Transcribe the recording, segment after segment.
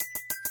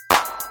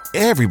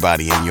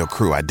Everybody in your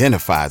crew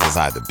identifies as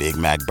either Big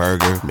Mac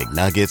Burger,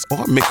 McNuggets,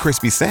 or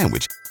McCrispy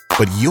Sandwich.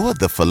 But you're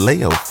the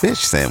Filet-O-Fish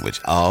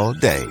Sandwich all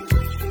day.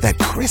 That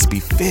crispy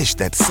fish,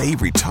 that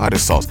savory tartar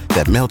sauce,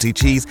 that melty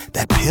cheese,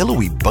 that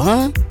pillowy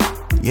bun.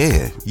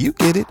 Yeah, you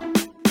get it.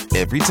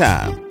 Every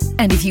time.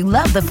 And if you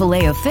love the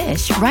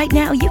Filet-O-Fish, right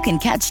now you can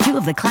catch two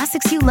of the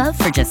classics you love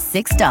for just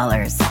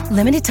 $6.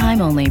 Limited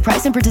time only.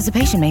 Price and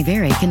participation may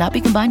vary. Cannot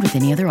be combined with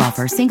any other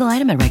offer. Single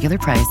item at regular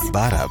price.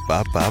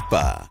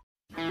 Ba-da-ba-ba-ba.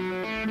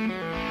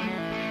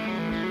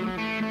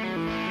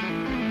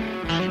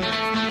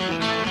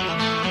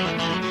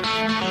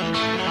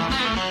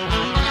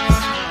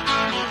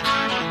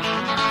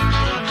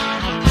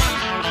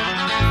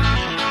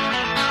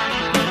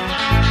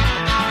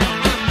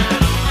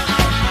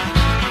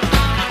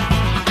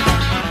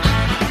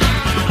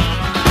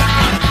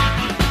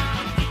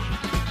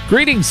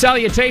 Greetings,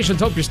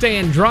 salutations. Hope you're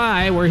staying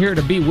dry. We're here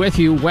to be with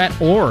you, wet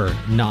or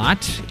not.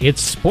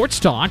 It's Sports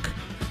Talk,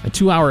 a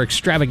 2-hour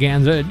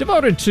extravaganza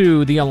devoted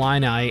to the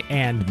Illini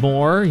and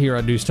more here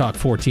on News Talk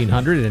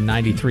 1400 and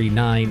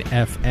 93.9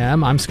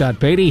 FM. I'm Scott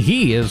Beatty.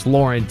 He is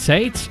Lauren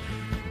Tate.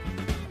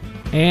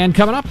 And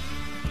coming up,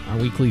 our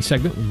weekly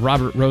segment with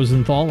Robert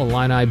Rosenthal,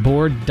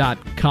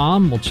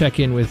 IlliniBoard.com. We'll check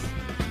in with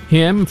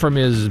him from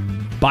his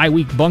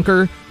bye-week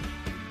bunker,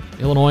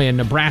 Illinois and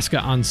Nebraska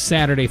on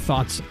Saturday.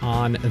 Thoughts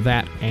on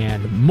that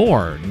and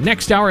more.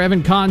 Next hour,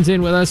 Evan Kahn's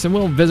in with us, and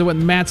we'll visit with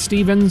Matt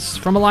Stevens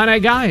from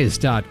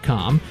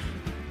IlliniGuys.com.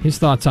 His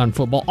thoughts on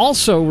football.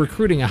 Also,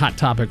 recruiting a hot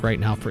topic right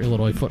now for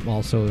Illinois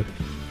football, so a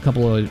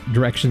couple of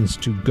directions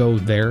to go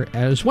there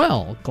as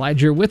well.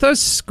 Glad you're with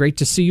us. Great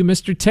to see you,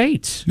 Mr.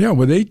 Tate. Yeah,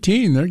 with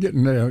 18, they're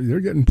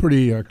getting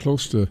pretty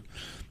close to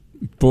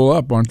full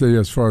up, aren't they,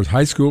 as far as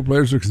high school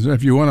players are concerned?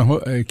 If you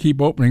want to keep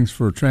openings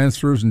for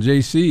transfers and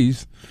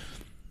JCs,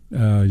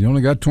 you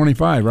only got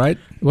 25, right?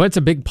 Well, it's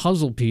a big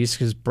puzzle piece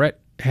because Brett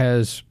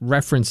has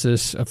referenced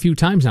this a few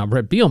times now.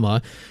 Brett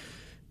Bielema,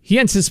 he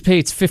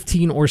anticipates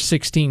 15 or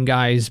 16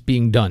 guys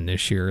being done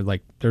this year.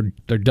 Like they're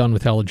done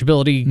with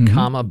eligibility,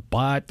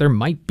 but there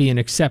might be an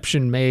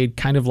exception made,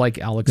 kind of like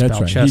Alex That's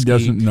Palczewski. Right. He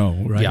doesn't know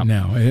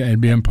now. It'd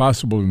be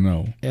impossible to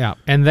know. Yeah,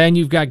 and then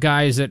you've got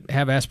guys that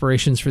have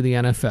aspirations for the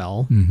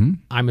NFL. Mm-hmm.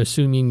 I'm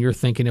assuming you're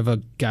thinking of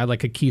a guy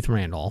like a Keith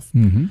Randolph.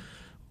 Mm-hmm.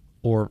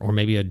 Or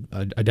maybe a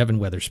Devin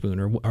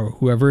Weatherspoon or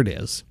whoever it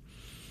is.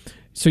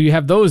 So you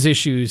have those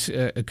issues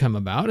come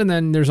about, and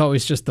then there's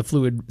always just the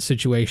fluid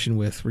situation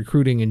with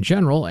recruiting in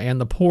general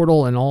and the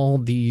portal, and all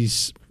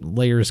these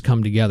layers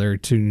come together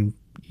to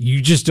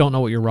you just don't know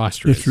what your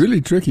roster is. It's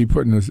really tricky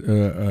putting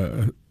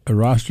a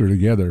roster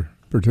together,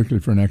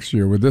 particularly for next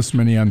year. With this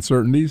many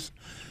uncertainties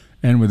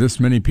and with this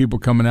many people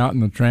coming out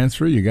in the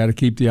transfer, you got to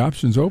keep the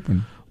options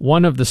open.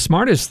 One of the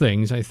smartest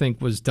things, I think,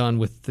 was done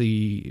with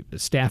the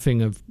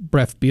staffing of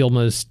Brett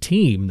Bielema's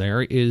team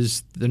there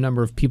is the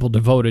number of people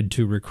devoted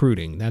to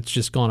recruiting. That's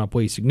just gone up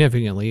way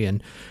significantly,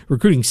 and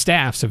recruiting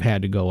staffs have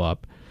had to go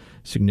up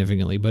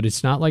significantly. But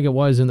it's not like it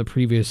was in the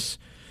previous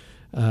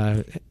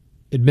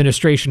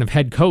administration of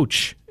head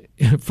coach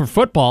for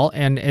football,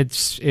 and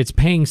it's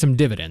paying some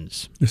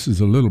dividends. This is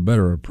a little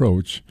better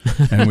approach,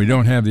 and we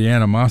don't have the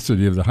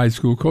animosity of the high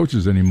school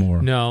coaches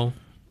anymore. No.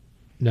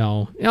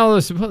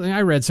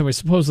 I read somewhere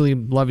supposedly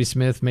Lovie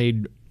Smith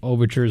made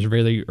overtures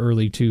very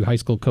early to high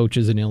school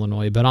coaches in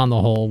Illinois, but on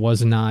the whole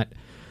was not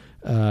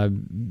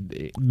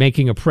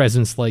making a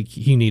presence like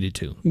he needed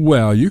to.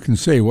 Well, you can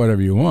say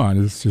whatever you want.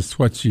 It's just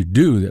what you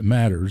do that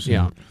matters.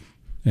 Yeah.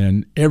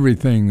 And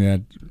everything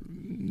that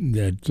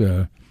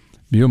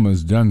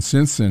Bielema's done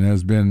since then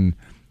has been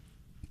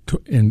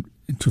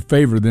to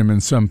favor them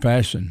in some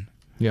fashion.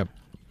 Yep.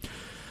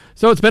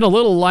 So it's been a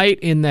little light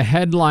in the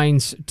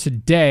headlines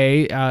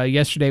today.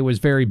 Yesterday was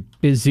very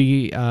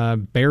busy.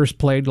 Bears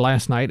played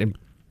last night. And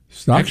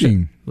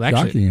Shocking,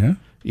 huh?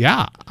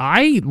 Yeah.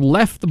 I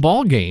left the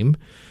ball game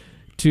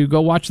to go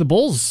watch the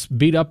Bulls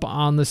beat up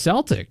on the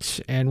Celtics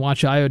and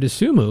watch Ayo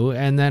Dosunmu.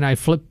 And then I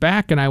flipped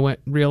back and I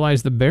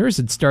realized the Bears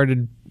had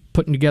started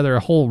putting together a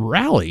whole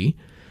rally.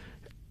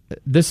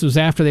 This was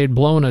after they had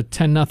blown a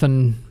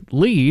 10-0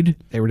 lead.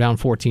 They were down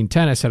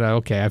 14-10. I said,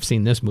 okay, I've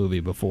seen this movie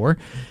before.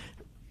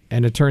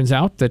 And it turns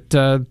out that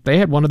they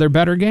had one of their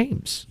better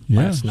games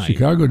last night.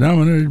 Chicago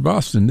dominated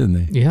Boston, didn't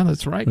they? Yeah,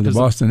 that's right. Or the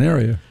Boston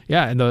area.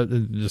 Yeah, and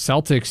the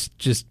Celtics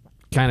just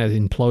kind of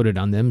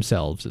imploded on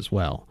themselves as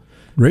well.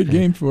 Great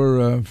game for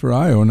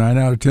Ayo, 9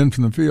 out of 10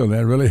 from the field.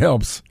 That really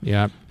helps.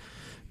 Yeah.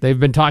 They've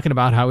been talking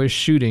about how his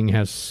shooting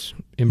has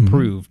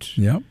improved.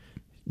 Mm-hmm. Yep.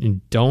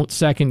 And don't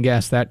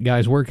second-guess that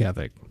guy's work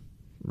ethic,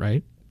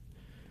 right?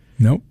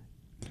 Nope.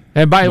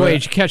 And by the way,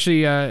 did you catch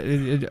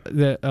a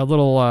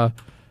little...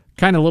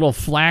 kind of little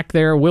flack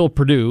there. Will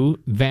Purdue,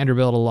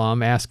 Vanderbilt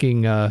alum,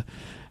 asking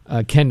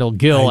Kendall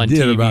Gill on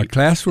TV about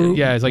class group?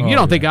 Yeah, he's like, you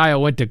don't think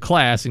Ayo went to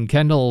class? And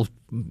Kendall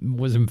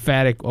was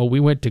emphatic, oh, we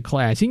went to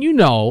class. And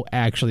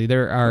actually,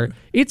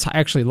 it's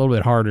actually a little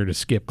bit harder to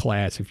skip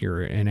class if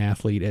you're an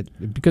athlete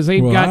because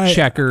they've got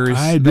checkers.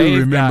 I do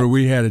remember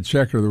we had a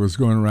checker that was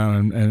going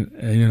around,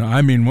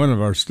 and one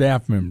of our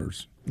staff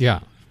members.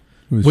 Yeah.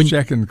 Who was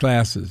checking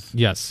classes.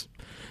 Yes.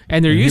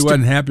 And there he used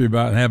wasn't happy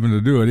about having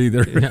to do it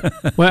either.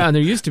 Well, and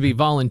there used to be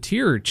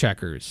volunteer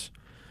checkers.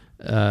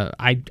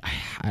 I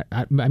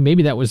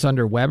maybe that was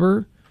under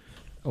Weber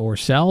or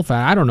Self.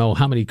 I don't know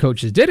how many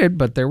coaches did it,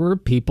 but there were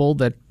people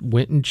that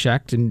went and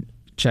checked in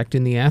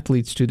the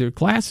athletes to their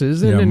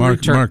classes. And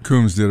Mark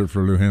Coombs did it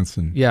for Lou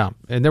Henson. Yeah,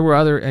 and there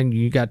were and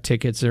you got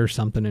tickets or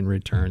something in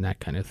return, that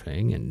kind of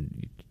thing, and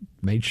you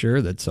made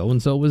sure that so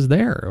and so was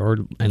there,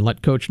 and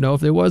let coach know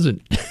if there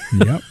wasn't.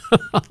 Yep.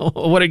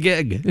 What a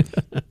gig.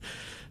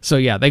 So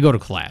yeah, they go to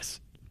class.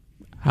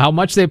 How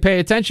much they pay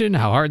attention,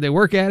 how hard they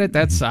work at it,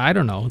 that's I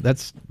don't know.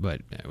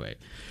 But anyway.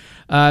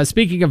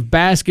 Speaking of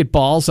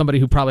basketball, somebody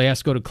who probably has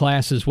to go to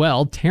class as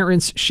well,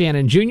 Terrence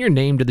Shannon Jr.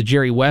 named to the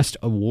Jerry West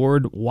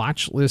Award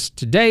watch list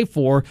today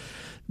for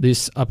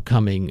this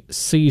upcoming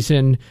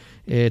season.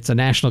 It's a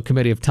national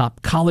committee of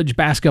top college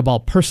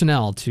basketball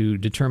personnel to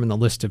determine the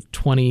list of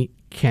 20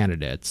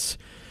 candidates.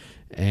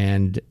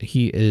 And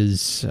he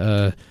is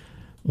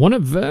one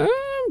of,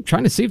 I'm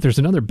trying to see if there's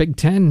another Big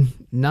Ten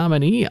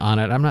nominee on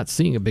it. I'm not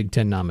seeing a Big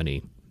Ten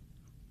nominee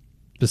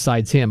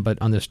besides him, but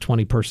on this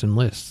 20-person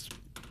list.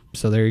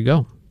 So there you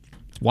go.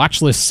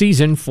 Watch list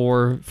season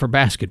for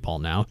basketball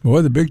now.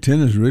 Boy, the Big Ten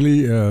is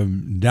really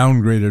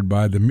downgraded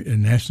by the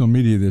national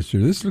media this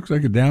year. This looks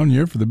like a down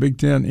year for the Big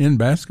Ten in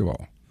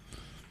basketball.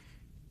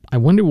 I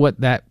wonder what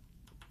that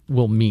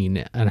will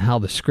mean and how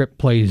the script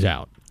plays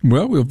out.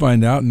 Well, we'll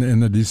find out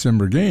in the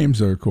December games,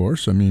 of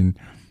course. I mean,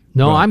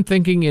 no, I'm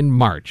thinking in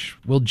March.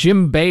 Will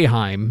Jim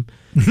Boeheim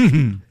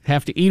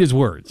have to eat his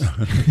words?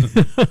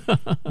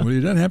 Well, he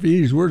doesn't have to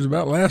eat his words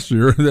about last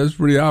year. That's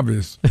pretty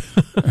obvious,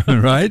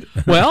 right?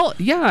 Well,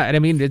 yeah, and I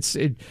mean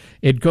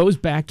it goes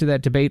back to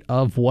that debate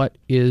of what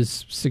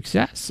is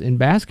success in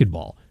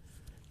basketball.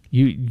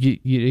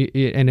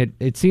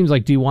 It seems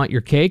like, do you want your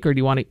cake or do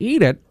you want to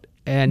eat it?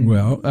 And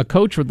a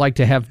coach would like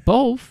to have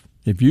both.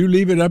 If you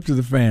leave it up to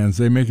the fans,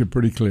 they make it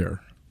pretty clear.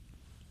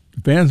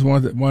 The fans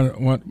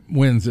want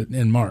wins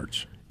in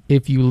March.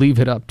 If you leave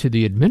it up to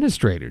the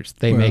administrators,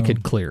 they make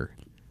it clear.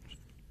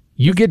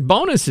 You get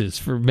bonuses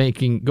for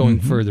going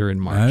further in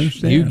March. I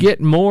understand. You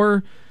get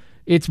more.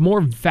 It's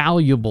more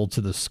valuable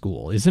to the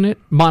school, isn't it?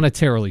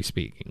 Monetarily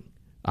speaking.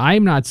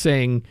 I'm not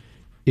saying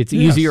it's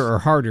easier or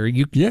harder.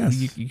 You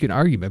can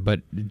argue it,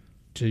 but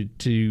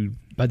to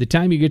by the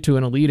time you get to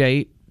an Elite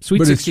Eight,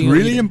 Sweet 16, it's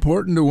really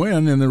important to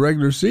win in the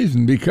regular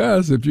season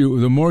because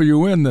the more you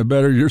win, the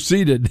better you're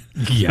seeded.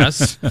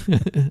 Yes.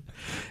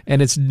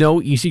 And it's no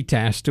easy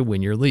task to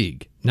win your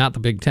league. Not the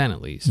Big Ten,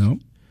 at least. No.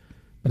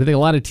 But I think a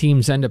lot of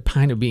teams end up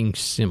kind of being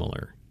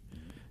similar.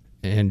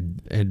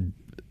 And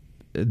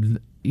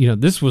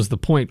this was the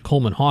point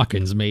Coleman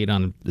Hawkins made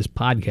on this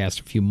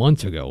podcast a few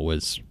months ago,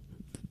 was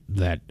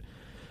that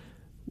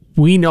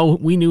we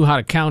knew how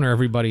to counter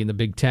everybody in the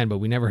Big Ten, but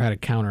we never had a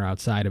counter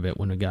outside of it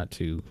when it got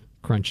to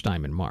crunch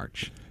time in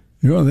March.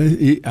 I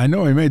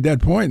know he made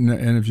that point,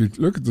 and if you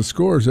look at the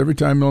scores, every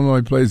time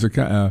Illinois plays a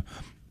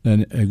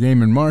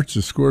game in March,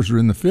 the scores are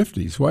in the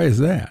 50s. Why is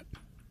that?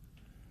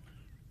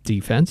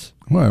 Defense.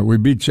 Well, we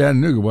beat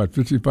Chattanooga,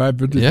 55,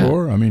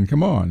 54? Yeah. I mean,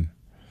 come on.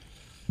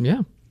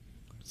 Yeah.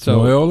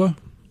 So Loyola?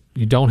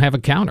 You don't have a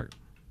counter.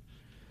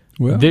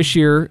 Well, this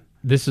year,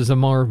 this is a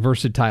more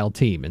versatile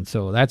team, and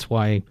so that's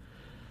why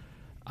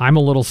I'm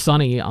a little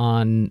sunny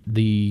on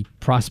the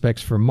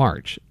prospects for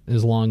March,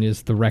 as long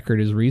as the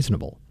record is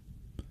reasonable.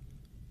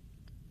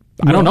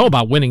 I don't know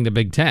about winning the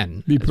Big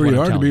Ten. Be pretty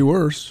hard to be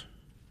worse.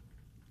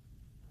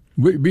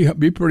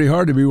 Be pretty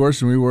hard to be worse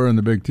than we were in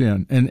the Big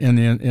Ten and in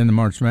the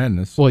March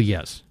Madness. Well,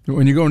 yes.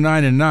 When you go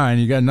 9-9,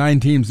 you got 9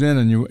 teams in,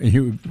 and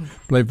you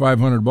play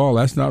 500 ball.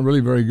 That's not really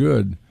very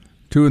good.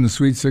 2 in the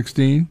Sweet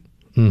 16,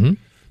 and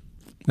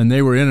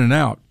they were in and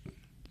out.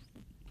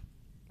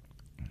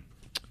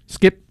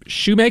 Skip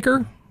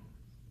Shoemaker,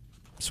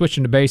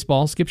 switching to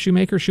baseball. Skip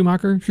Schumacher,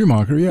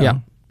 yeah.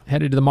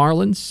 Headed to the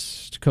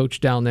Marlins to coach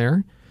down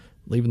there,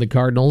 leaving the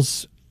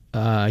Cardinals.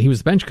 He was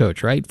the bench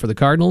coach, right, for the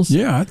Cardinals?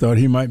 Yeah, I thought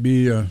he might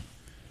be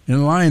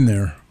in line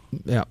there.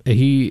 Yeah,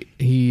 he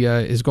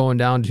is going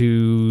down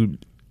to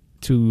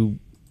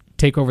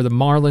take over the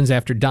Marlins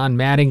after Don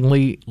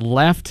Mattingly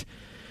left,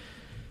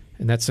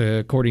 and that's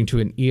according to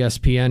an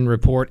ESPN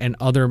report and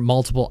other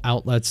multiple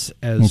outlets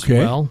as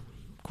well.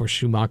 Of course,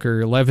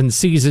 Schumacher, 11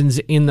 seasons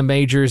in the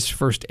majors,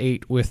 first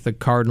 8 with the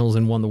Cardinals,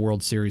 and won the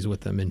World Series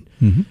with them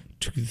in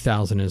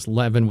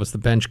 2011, was the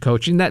bench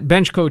coach. And that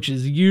bench coach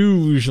is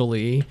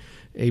usually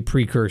a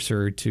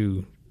precursor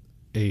to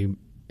a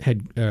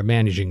head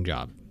managing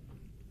job.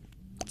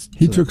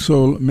 He took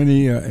so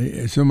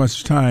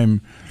much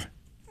time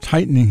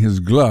tightening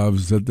his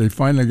gloves that they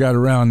finally got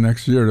around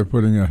next year to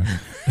putting a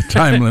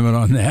time limit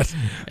on that.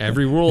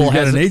 Every rule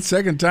has an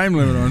 8-second time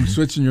limit on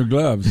switching your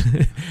gloves.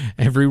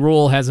 Every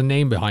rule has a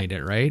name behind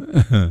it, right?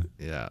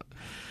 Yeah.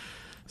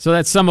 So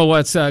that's some of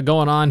what's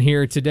going on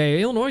here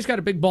today. Illinois got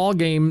a big ball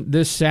game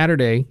this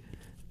Saturday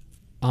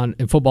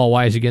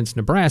football-wise against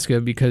Nebraska,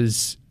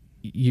 because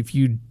if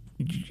you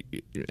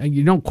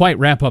don't quite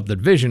wrap up the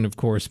division, of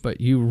course,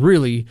 but you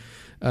really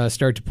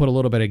start to put a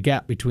little bit of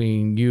gap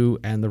between you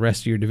and the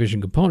rest of your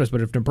division components.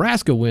 But if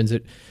Nebraska wins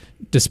it,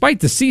 despite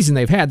the season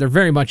they've had, they're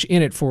very much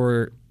in it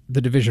for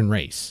the division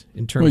race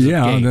in terms of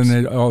games.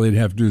 Then all they'd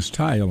have to do is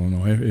tie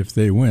Illinois if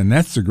they win.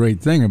 That's the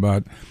great thing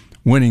about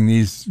winning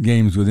these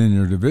games within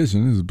your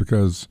division, is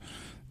because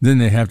then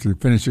they have to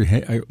finish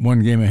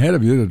one game ahead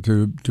of you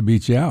to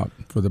beat you out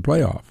for the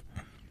playoff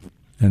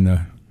and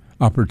the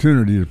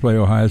opportunity to play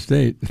Ohio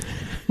State,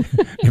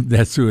 if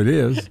that's who it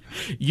is.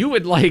 You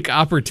would like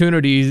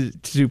opportunities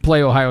to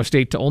play Ohio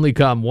State to only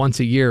come once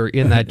a year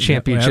in that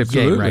championship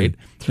game, right?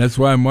 That's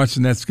why I'm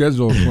watching that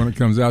schedule when it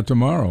comes out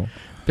tomorrow.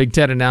 Big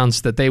Ten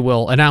announced that they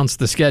will announce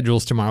the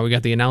schedules tomorrow. We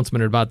got the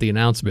announcement about the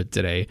announcement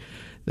today,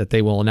 that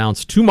they will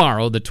announce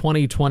tomorrow the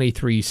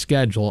 2023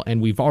 schedule,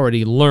 and we've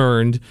already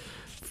learned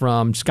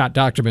from Scott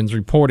Docterman's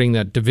reporting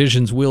that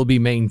divisions will be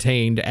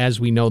maintained as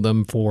we know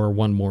them for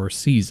one more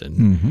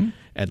season,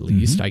 at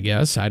least, I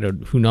guess.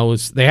 Who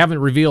knows? They haven't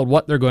revealed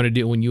what they're going to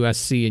do when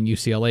USC and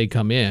UCLA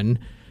come in.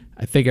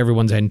 I think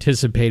everyone's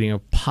anticipating a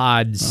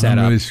pod setup.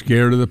 I'm really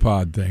scared of the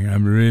pod thing.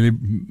 I'm really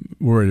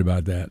worried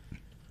about that.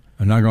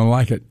 I'm not going to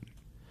like it.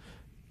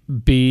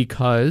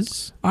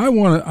 Because I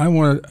want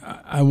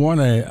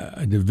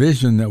a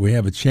division that we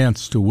have a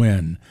chance to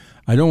win.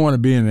 I don't want to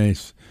be in a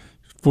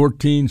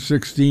 14,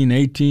 16,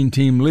 18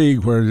 team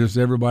league where just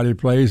everybody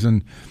plays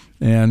and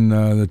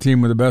the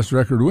team with the best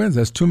record wins.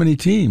 That's too many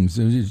teams.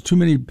 There's too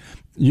many.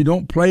 You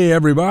don't play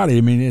everybody.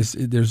 I mean,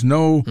 there's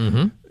no.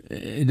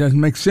 It doesn't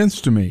make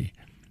sense to me.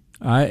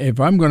 If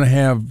I'm going to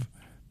have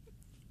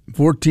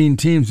 14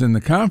 teams in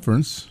the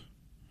conference,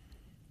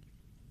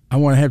 I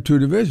want to have two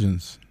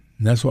divisions.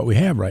 And that's what we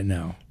have right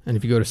now. And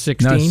if you go to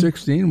 16? Not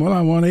 16. Well,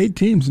 I want 8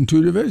 teams in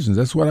 2 divisions.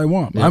 That's what I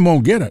want. Yeah. I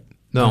won't get it.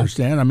 No.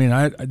 Understand? I mean,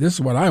 this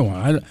is what I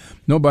want.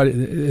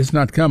 It's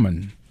not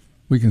coming.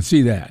 We can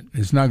see that.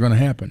 It's not going to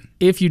happen.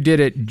 If you did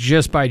it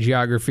just by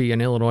geography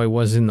and Illinois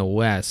was in the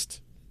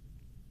West,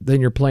 then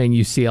you're playing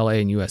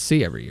UCLA and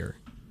USC every year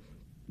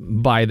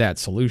by that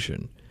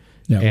solution.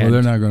 Yeah, well,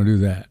 they're not going to do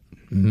that.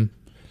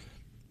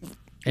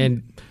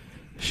 And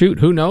shoot,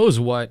 who knows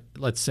what,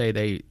 let's say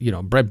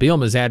Brett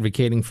Bielema is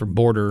advocating for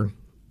border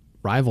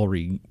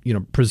rivalry,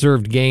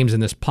 preserved games in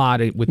this pod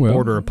with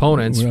border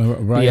opponents, be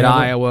it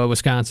Iowa,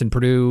 Wisconsin,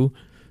 Purdue,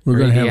 we're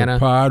going to Indiana.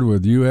 have a pod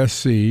with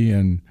USC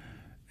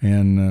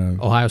and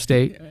Ohio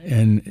State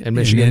and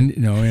Michigan.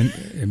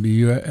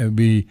 It'd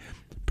be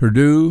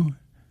Purdue,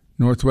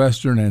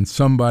 Northwestern, and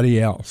somebody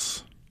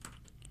else,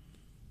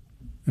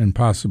 and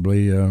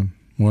possibly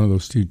one of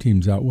those 2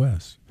 teams out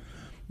west,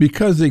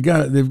 because you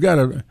got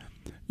to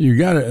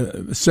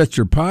set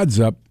your pods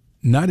up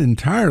not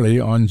entirely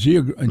on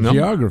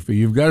geography.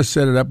 You've got to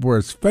set it up where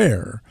it's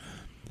fair,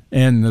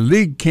 and the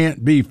league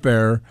can't be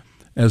fair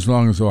as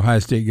long as Ohio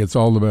State gets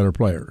all the better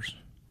players.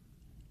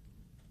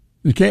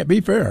 It can't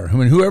be fair. I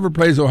mean, whoever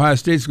plays Ohio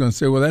State is going to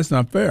say, well, that's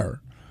not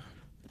fair.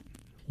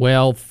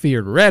 Well,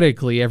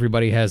 theoretically,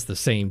 everybody has the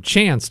same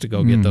chance to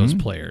go get those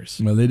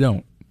players. Well, they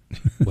don't.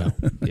 Well,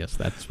 yes,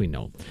 we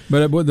know.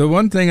 But the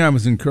one thing I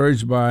was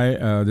encouraged by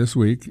this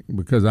week,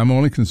 because I'm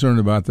only concerned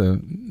about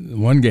the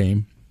one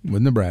game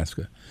with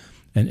Nebraska,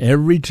 and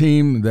every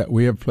team that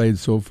we have played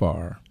so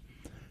far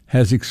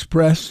has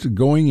expressed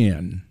going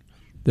in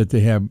that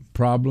they have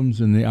problems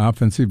in the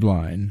offensive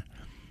line.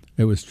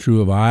 It was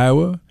true of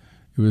Iowa.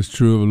 It was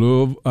true of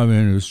Louisville.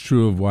 It was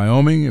true of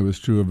Wyoming. It was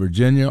true of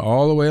Virginia,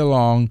 all the way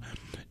along.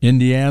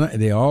 Indiana,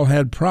 they all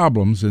had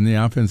problems in the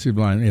offensive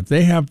line. If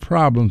they have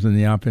problems in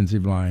the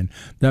offensive line,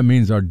 that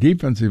means our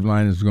defensive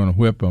line is going to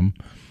whip them.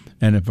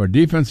 And if our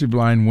defensive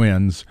line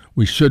wins,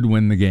 we should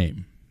win the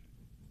game.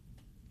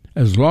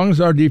 As long as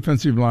our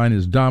defensive line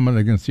is dominant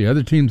against the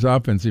other team's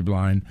offensive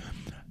line,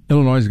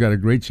 Illinois has got a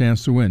great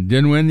chance to win.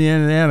 Didn't win the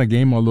Indiana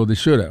game, although they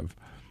should have,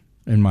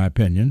 in my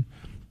opinion.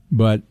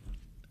 But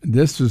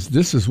this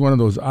is one of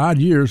those odd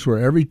years where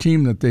every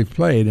team that they've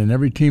played, and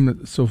every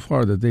team so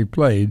far that they've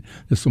played,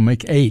 this will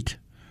make 8,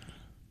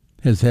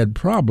 has had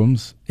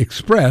problems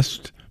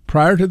expressed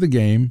prior to the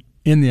game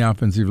in the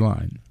offensive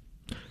line.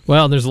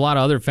 Well, there's a lot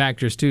of other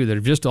factors, too, that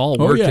have just all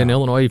worked in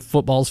Illinois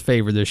football's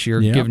favor this year,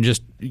 given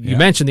just – you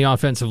mentioned the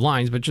offensive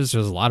lines, but just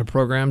there's a lot of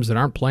programs that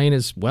aren't playing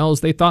as well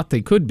as they thought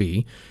they could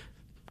be,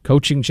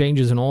 coaching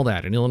changes and all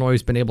that, and Illinois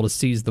has been able to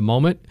seize the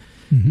moment,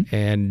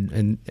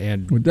 and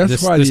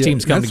this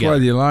team's come together. That's why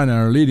the Illini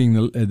are leading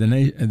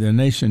the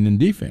nation in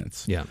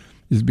defense. Yeah.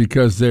 Is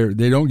because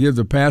they don't give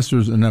the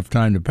passers enough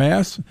time to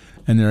pass,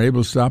 and they're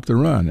able to stop the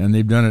run, and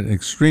they've done it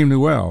extremely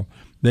well.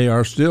 They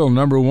are still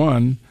number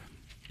 1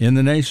 in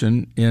the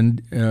nation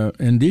in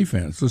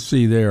defense. Let's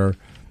see, they've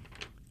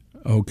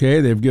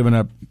given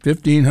up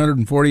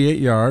 1,548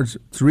 yards,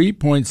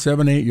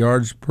 3.78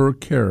 yards per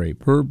carry,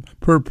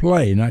 per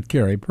play, not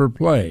carry, per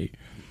play.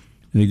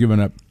 And they've given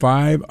up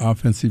 5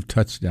 offensive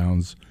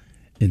touchdowns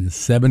in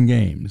 7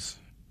 games.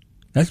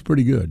 That's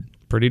pretty good.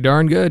 Pretty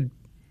darn good.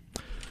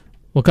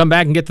 We'll come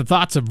back and get the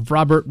thoughts of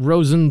Robert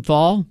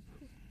Rosenthal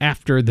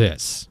after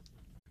this.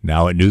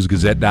 Now at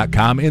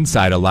newsgazette.com,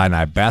 Inside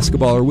Illini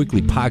Basketball, our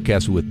weekly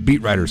podcast with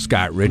beat writer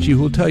Scott Ritchie,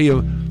 who will tell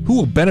you who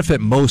will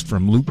benefit most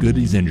from Luke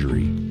Goody's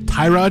injury.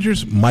 Ty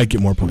Rodgers might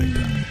get more playing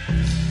time.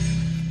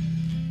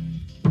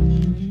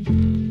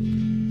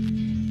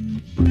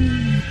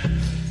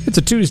 It's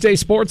a Tuesday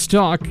Sports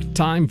Talk.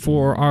 Time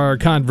for our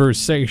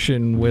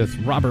conversation with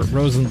Robert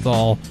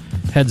Rosenthal.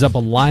 Heads up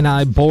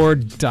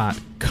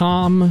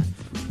IlliniBoard.com.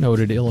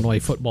 Noted Illinois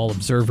football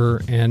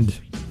observer and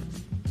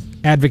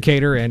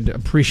advocator and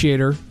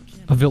appreciator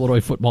of Illinois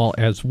football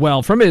as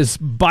well. From his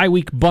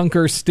bye-week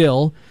bunker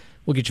still.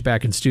 We'll get you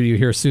back in studio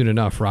here soon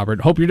enough,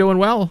 Robert. Hope you're doing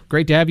well.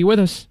 Great to have you with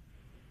us.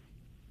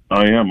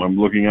 I am. I'm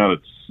looking out at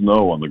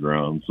snow on the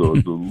ground, so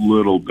it's a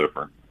little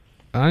different.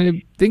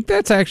 I think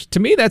that's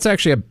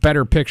actually a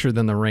better picture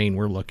than the rain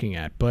we're looking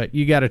at, but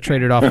you got to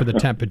trade it off for the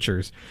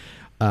temperatures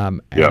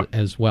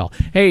as well.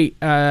 Hey,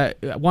 I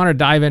want to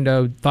dive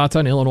into thoughts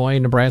on Illinois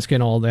and Nebraska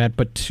and all that,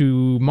 but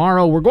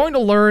tomorrow we're going to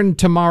learn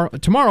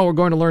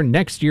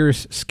next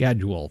year's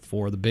schedule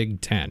for the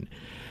Big Ten.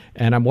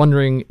 And I'm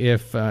wondering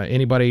if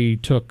anybody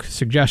took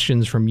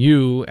suggestions from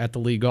you at the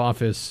league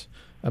office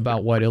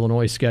about what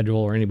Illinois' schedule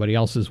or anybody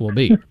else's will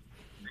be.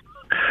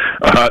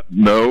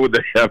 No,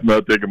 they have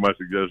not taken my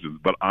suggestions,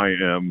 but I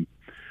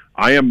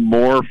am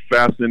more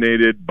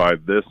fascinated by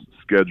this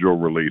schedule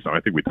release. I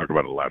think we talked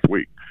about it last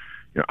week.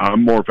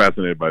 I'm more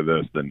fascinated by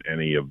this than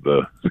any of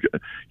the,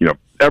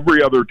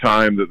 every other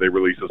time that they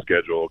release a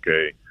schedule,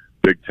 okay,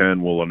 Big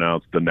Ten will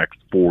announce the next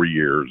 4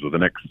 years or the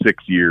next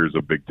 6 years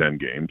of Big Ten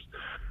games.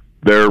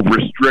 They're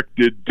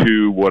restricted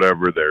to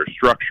whatever their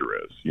structure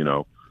is.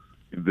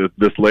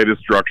 This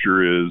latest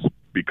structure is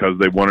because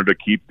they wanted to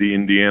keep the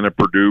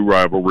Indiana-Purdue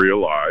rivalry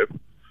alive,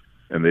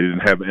 and they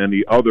didn't have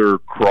any other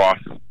cross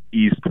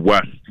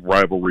east-west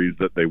rivalries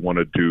that they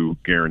wanted to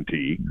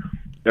guarantee.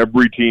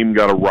 Every team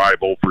got a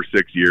rival for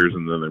 6 years,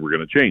 and then they were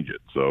going to change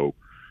it. So,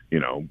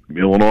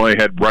 Illinois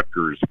had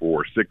Rutgers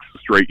for 6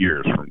 straight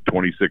years from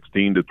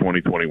 2016 to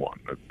 2021.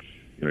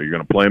 You're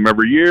going to play them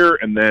every year,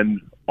 and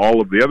then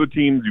all of the other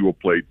teams you will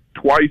play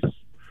twice,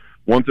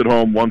 once at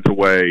home, once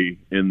away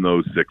in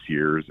those 6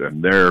 years,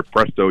 and there,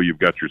 presto, you've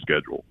got your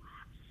schedule.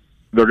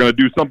 They're going to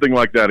do something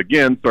like that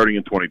again starting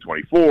in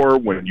 2024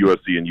 when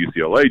USC and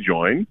UCLA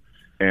join,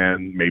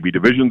 and maybe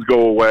divisions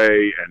go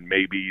away, and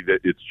maybe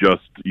that it's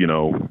just,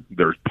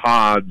 there's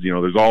pods,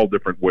 there's all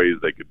different ways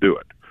they could do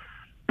it.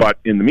 But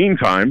in the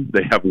meantime,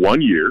 they have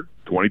 1 year,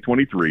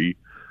 2023,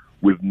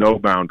 with no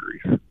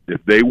boundaries.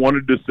 If they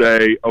wanted to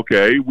say,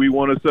 okay, we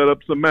want to set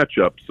up some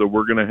matchups, so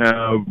we're going to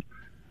have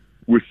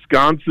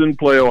Wisconsin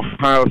play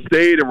Ohio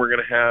State, and we're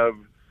going to have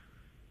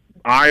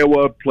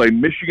Iowa play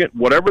Michigan,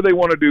 whatever they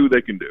want to do,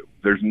 they can do.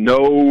 There's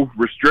no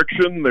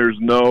restriction. There's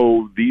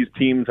no, these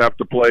teams have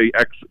to play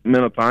X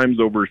amount of times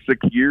over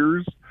 6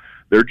 years.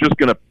 They're just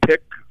going to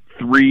pick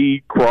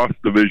 3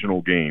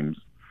 cross-divisional games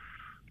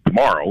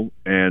tomorrow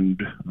and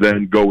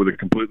then go with a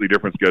completely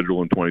different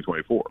schedule in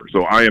 2024.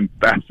 So I am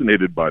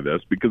fascinated by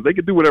this because they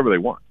could do whatever they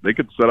want. They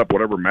could set up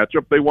whatever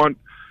matchup they want.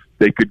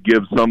 They could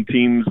give some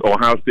teams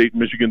Ohio State,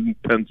 Michigan,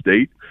 Penn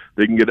State.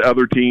 They can get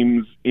other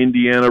teams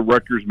Indiana,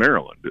 Rutgers,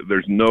 Maryland.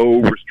 There's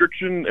no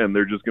restriction, and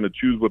they're just going to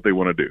choose what they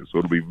want to do. So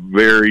it'll be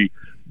very,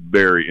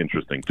 very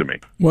interesting to me.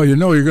 Well, you're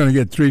going to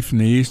get 3 from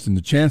the East, and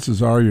the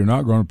chances are you're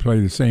not going to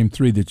play the same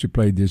 3 that you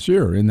played this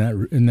year. Isn't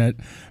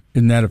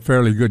that a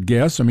fairly good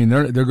guess? I mean,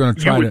 they're going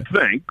to try to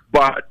think,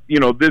 but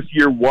this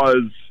year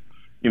was,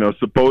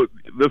 suppose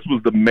this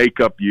was the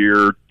makeup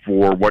year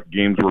for what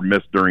games were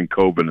missed during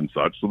COVID and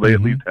such, so they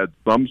at least had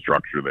some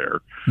structure there.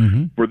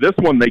 For this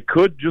one, they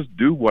could just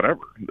do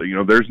whatever.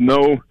 There's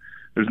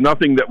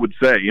nothing that would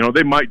say,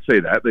 they might say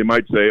that. They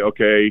might say,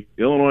 okay,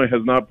 Illinois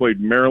has not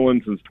played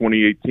Maryland since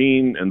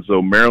 2018, and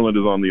so Maryland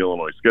is on the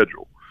Illinois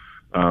schedule.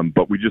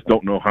 But we just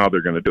don't know how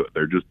they're going to do it.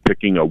 They're just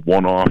picking a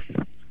one-off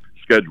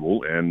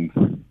schedule,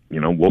 and,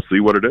 we'll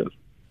see what it is.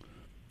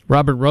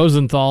 Robert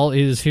Rosenthal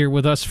is here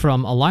with us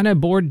from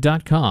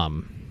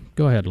IlliniBoard.com.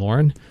 Go ahead,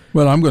 Lauren.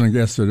 Well, I'm going to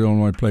guess that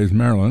Illinois plays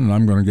Maryland, and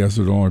I'm going to guess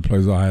that Illinois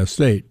plays Ohio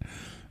State.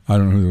 I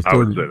don't know who the third. I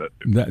would say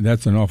that.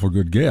 That's an awful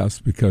good guess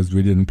because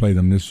we didn't play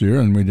them this year,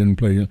 and we didn't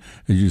play,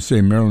 as you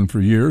say, Maryland for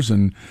years.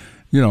 And,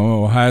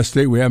 Ohio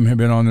State, we haven't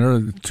been on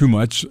there too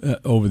much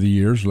over the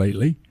years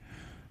lately.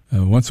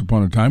 Once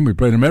upon a time, we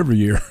played them every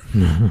year.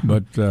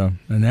 but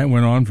and that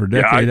went on for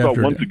decade after. I saw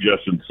after one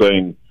suggestion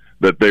saying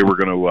that they were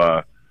going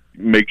to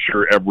make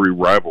sure every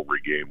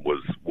rivalry game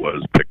was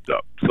picked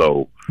up.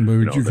 So,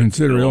 would you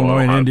consider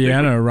Illinois and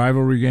Indiana a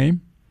rivalry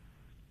game?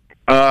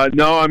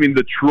 No, I mean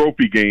the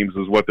trophy games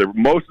is what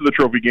most of the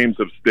trophy games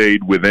have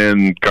stayed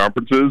within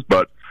conferences,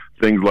 but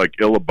things like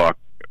Illinois,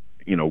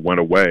 went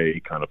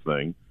away, kind of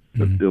thing.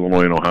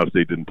 Illinois and Ohio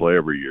State didn't play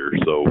every year,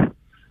 so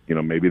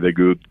maybe they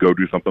could go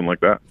do something like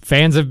that.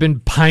 Fans have been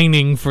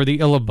pining for the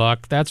Illinois,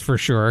 that's for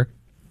sure.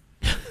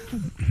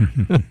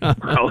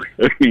 Well,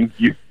 I mean,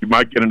 you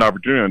might get an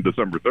opportunity on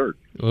December 3rd.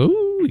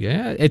 Oh,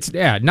 yeah. It's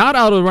not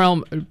out of the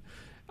realm,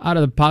 out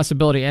of the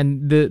possibility.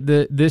 And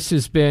this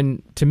has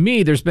been, to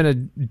me, there's been a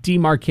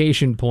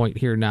demarcation point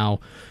here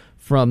now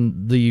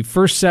from the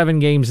first 7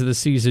 games of the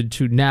season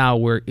to now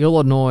where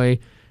Illinois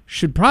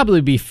should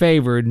probably be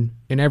favored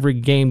in every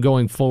game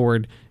going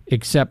forward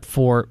except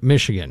for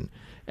Michigan.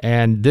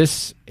 And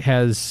this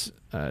has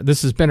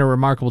this has been a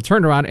remarkable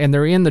turnaround, and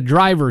they're in the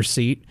driver's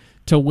seat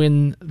to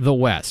win the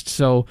West.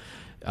 So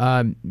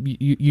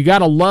you got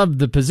to love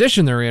the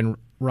position they're in,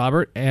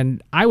 Robert.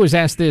 And I was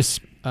asked this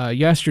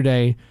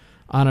yesterday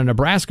on a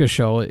Nebraska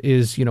show,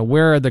 is,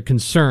 where are the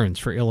concerns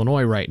for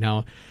Illinois right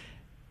now?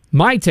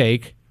 My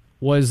take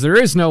was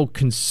there is no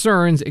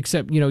concerns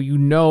except,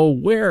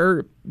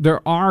 where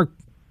there are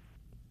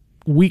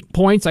weak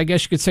points. I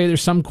guess you could say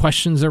there's some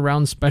questions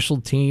around special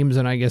teams,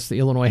 and I guess the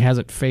Illinois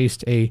hasn't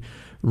faced a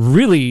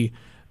really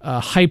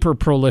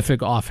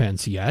hyper-prolific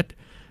offense yet.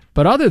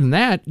 But other than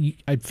that,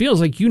 it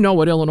feels like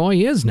what Illinois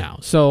is now.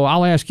 So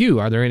I'll ask you,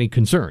 are there any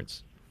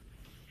concerns?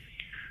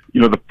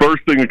 The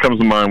first thing that comes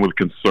to mind with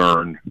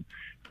concern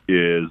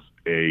is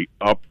a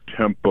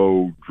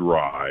up-tempo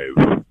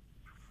drive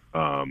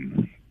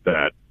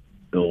that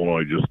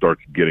Illinois just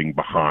starts getting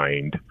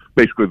behind,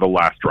 basically the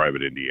last drive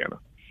at Indiana.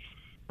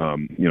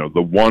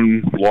 The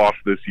one loss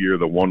this year,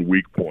 the one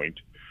weak point,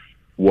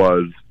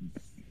 was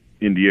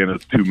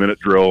Indiana's 2-minute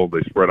drill.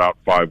 They spread out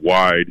 5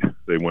 wide.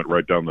 They went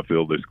right down the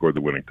field. They scored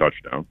the winning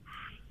touchdown.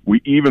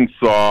 We even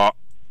saw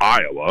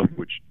Iowa,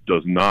 which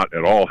does not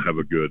at all have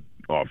a good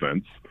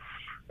offense,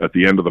 at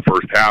the end of the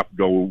first half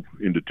go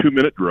into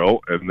 2-minute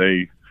drill, and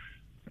they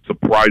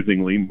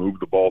surprisingly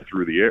moved the ball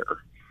through the air.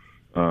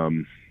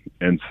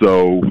 And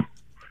so,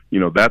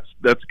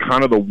 that's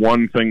kind of the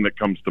one thing that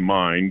comes to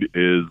mind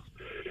is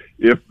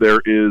if there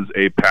is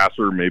a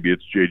passer, maybe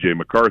it's J.J.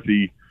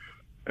 McCarthy,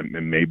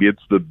 and maybe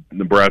it's the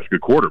Nebraska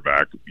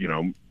quarterback.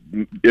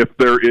 If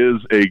there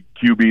is a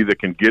QB that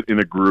can get in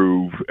a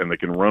groove and they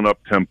can run up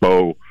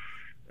tempo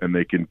and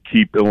they can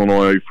keep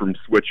Illinois from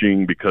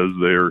switching because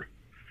they're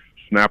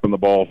snapping the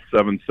ball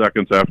 7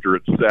 seconds after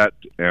it's set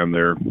and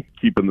they're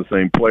keeping the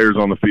same players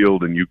on the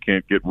field and you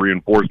can't get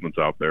reinforcements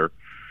out there,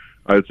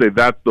 I'd say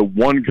that's the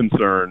one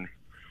concern.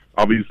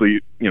 Obviously,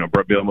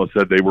 Brett Bielema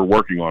said they were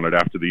working on it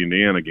after the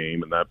Indiana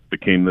game, and that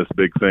became this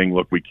big thing.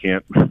 Look, we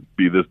can't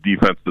be this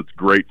defense that's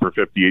great for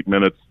 58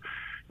 minutes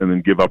and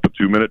then give up a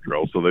 2-minute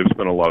drill. So they've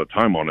spent a lot of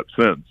time on it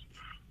since.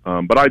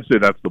 But I'd say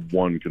that's the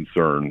one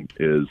concern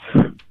is,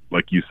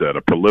 like you said,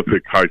 a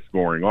prolific,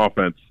 high-scoring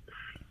offense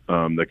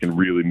that can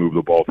really move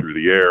the ball through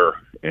the air.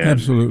 And,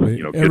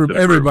 absolutely.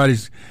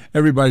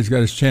 Everybody's got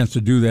his chance to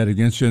do that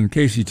against you. And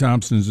Casey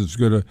Thompson's as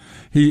good.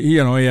 He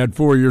had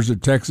 4 years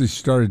at Texas. He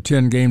started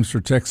 10 games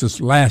for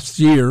Texas last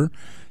year.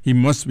 He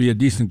must be a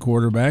decent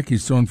quarterback.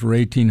 He's thrown for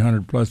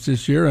 1,800 plus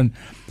this year, and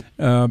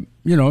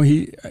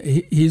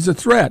he's a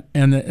threat.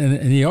 And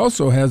he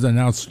also has an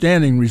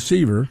outstanding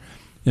receiver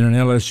in an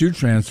LSU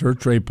transfer,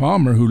 Trey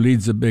Palmer, who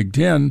leads the Big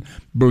Ten,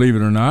 believe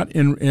it or not,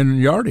 in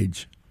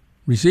yardage.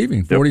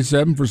 Receiving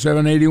 47 for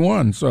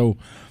 781. So,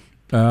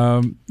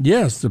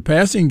 yes, the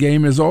passing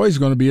game is always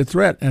going to be a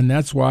threat, and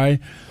that's why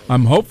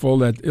I'm hopeful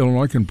that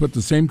Illinois can put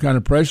the same kind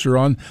of pressure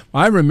on.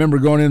 I remember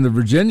going in the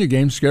Virginia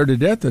game scared to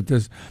death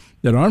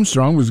that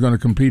Armstrong was going to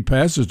complete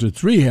passes to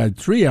 3. He had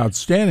 3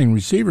 outstanding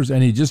receivers,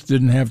 and he just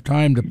didn't have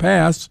time to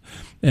pass.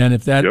 And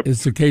if that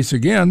is the case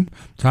again,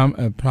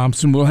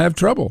 Thompson will have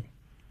trouble.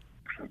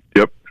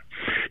 Yep.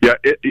 Yeah,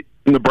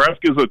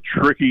 Nebraska is a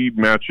tricky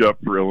matchup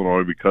for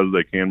Illinois because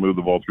they can move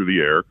the ball through the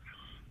air.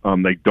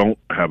 They don't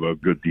have a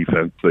good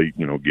defense. They,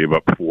 gave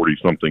up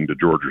 40-something to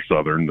Georgia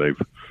Southern. They've,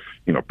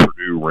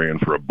 Purdue ran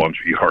for a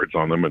bunch of yards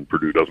on them, and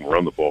Purdue doesn't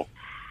run the ball.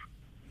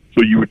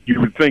 So you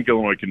would think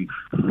Illinois can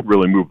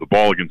really move the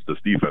ball against this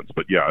defense.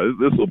 But yeah,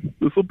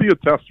 this will be a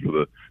test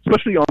for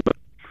especially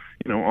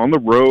on the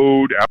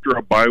road after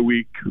a bye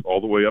week,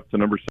 all the way up to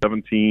number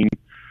 17.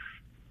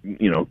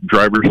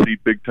 Driver's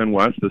seat Big Ten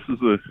West. This is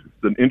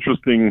an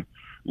interesting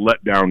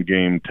letdown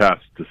game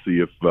test to see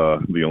if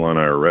the Illini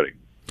are ready.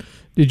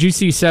 Did you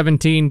see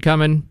 17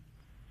 coming?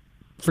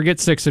 Forget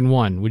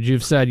 6-1. Would you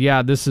have said,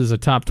 yeah, this is a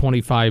top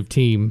 25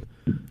 team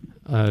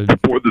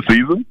before the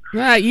season?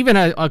 Even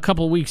a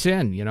couple weeks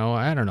in.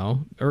 I don't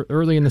know,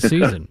 early in the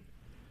season.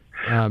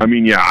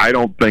 I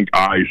don't think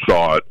I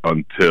saw it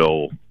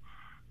until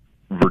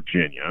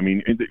Virginia.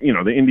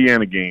 The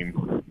Indiana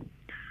game.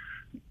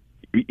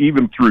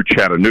 Even through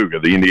Chattanooga,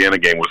 the Indiana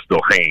game was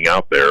still hanging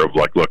out there of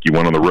like, look, you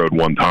went on the road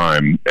one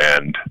time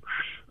and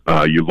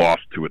you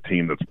lost to a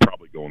team that's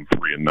probably going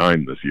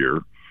 3-9 this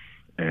year.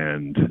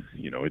 And,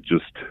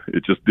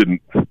 it just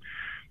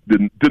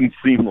didn't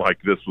seem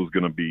like this was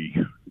going to be,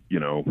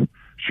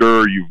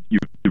 sure, you've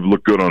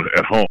looked good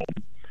at home.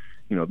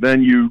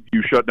 Then you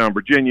shut down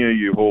Virginia,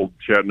 you hold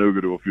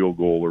Chattanooga to a field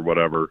goal or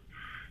whatever.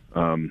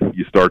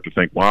 You start to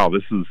think, wow,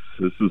 this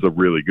is a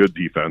really good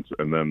defense.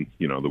 And then,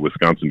 the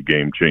Wisconsin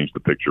game changed the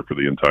picture for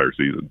the entire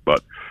season.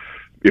 But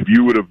if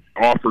you would have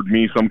offered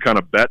me some kind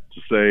of bet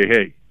to say,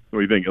 hey, what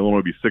do you think, Illinois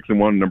would be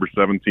 6-1, number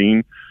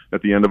 17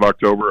 at the end of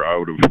October, I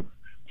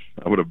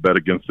would have bet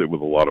against it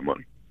with a lot of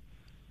money.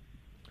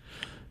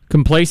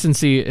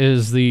 Complacency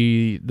is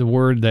the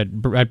word that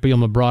Brett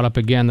Bielema brought up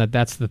again,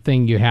 that's the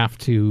thing you have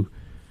to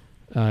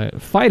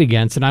fight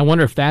against. And I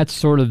wonder if that's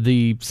sort of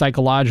the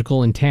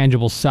psychological,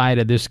 intangible side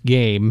of this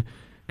game,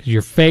 because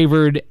you're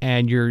favored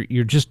and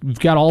you've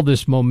got all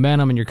this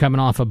momentum and you're coming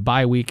off a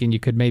bye week and you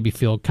could maybe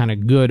feel kind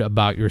of good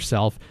about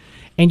yourself.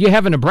 And you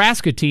have a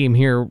Nebraska team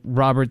here,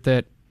 Robert,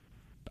 that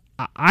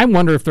I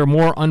wonder if they're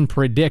more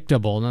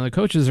unpredictable. Now, the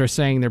coaches are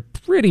saying they're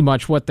pretty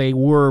much what they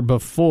were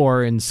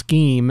before in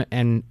scheme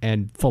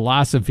and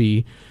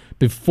philosophy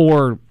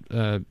before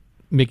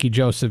Mickey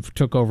Joseph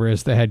took over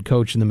as the head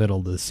coach in the middle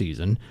of the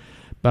season.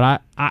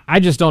 But I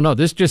just don't know.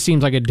 This just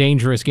seems like a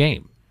dangerous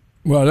game.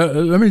 Well,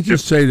 let me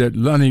just say that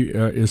Lunny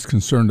is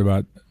concerned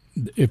about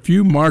if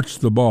you march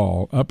the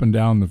ball up and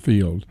down the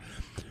field,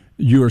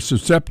 you are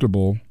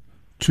susceptible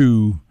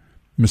to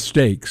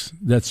mistakes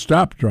that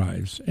stop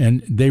drives.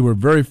 And they were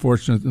very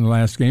fortunate in the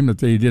last game that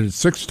they did it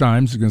 6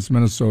 times against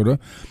Minnesota,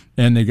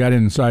 and they got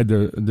inside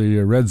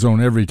the red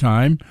zone every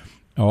time,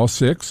 all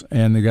 6,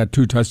 and they got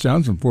 2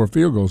 touchdowns and 4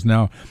 field goals.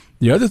 Now,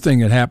 the other thing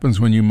that happens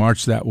when you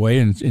march that way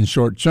in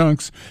short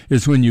chunks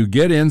is when you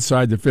get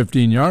inside the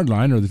 15-yard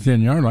line or the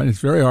 10-yard line, it's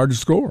very hard to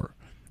score.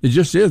 It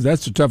just is.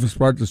 That's the toughest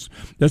part.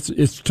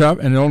 It's tough,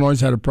 and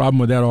Illinois had a problem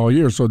with that all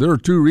year. So there are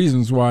 2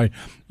 reasons why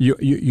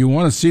you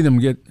want to see them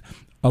get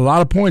a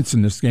lot of points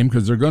in this game,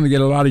 because they're going to get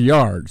a lot of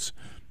yards,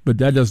 but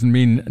that doesn't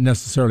mean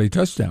necessarily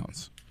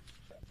touchdowns.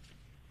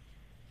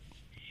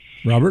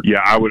 Robert?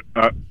 Yeah, I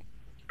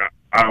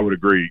would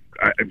agree.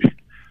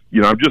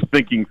 I'm just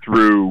thinking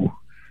through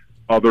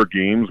other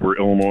games where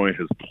Illinois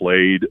has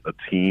played a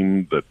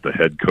team that the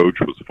head coach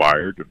was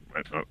fired.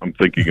 I'm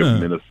thinking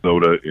of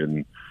Minnesota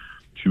in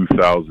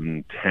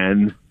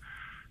 2010.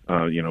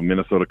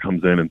 Minnesota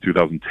comes in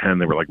 2010.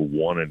 They were like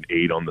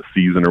 1-8 on the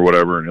season or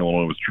whatever, and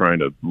Illinois was trying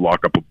to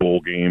lock up a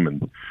bowl game,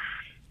 and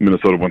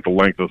Minnesota went the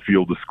length of the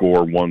field to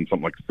score, won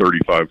something like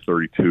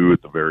 35-32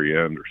 at the very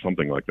end or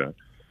something like that.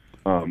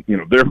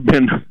 There have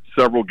been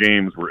several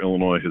games where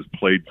Illinois has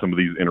played some of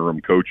these interim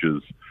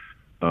coaches,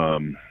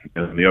 and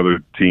the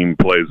other team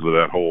plays with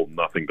that whole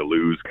nothing to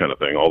lose kind of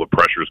thing. All the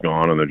pressure's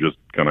gone, and they're just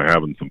kind of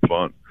having some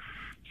fun.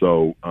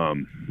 So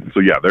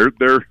yeah, there's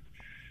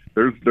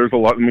a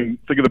lot. I mean,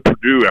 think of the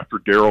Purdue after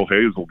Darrell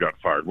Hazel got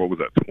fired. What was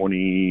that,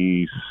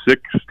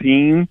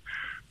 2016?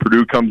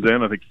 Purdue comes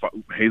in. I think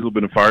Hazel had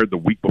been fired the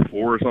week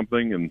before or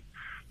something, and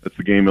that's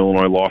the game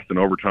Illinois lost in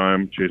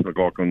overtime. Chase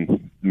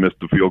McLaughlin missed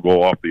the field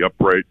goal off the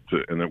upright,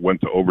 and it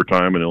went to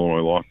overtime, and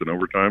Illinois lost in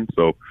overtime.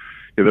 So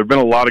yeah, there have been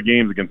a lot of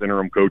games against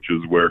interim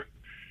coaches where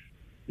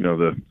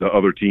the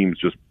other teams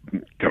just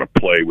kind of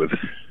play with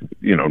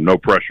no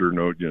pressure,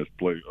 just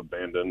play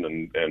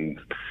abandon and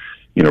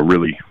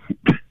really.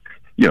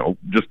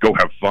 Just go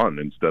have fun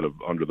instead of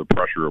under the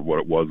pressure of what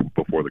it was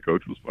before the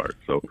coach was fired.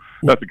 So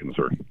that's a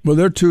concern. Well,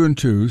 they're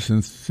 2-2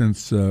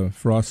 since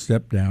Frost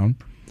stepped down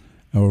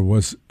or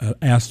was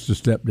asked to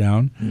step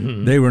down.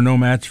 Mm-hmm. They were no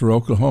match for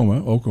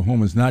Oklahoma.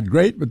 Oklahoma's not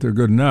great, but they're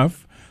good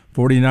enough.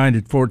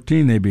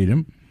 49-14, they beat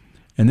them.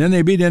 And then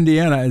they beat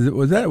Indiana.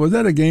 Was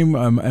that a game?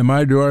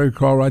 Do I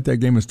recall right? That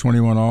game was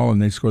 21-all,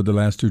 and they scored the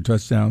last 2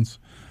 touchdowns.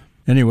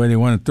 Anyway, they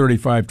won at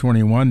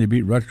 35-21. They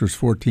beat Rutgers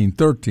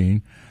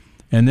 14-13.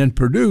 And then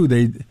Purdue,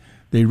 they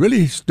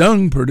really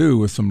stung Purdue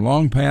with some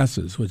long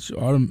passes, which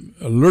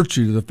alert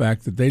you to the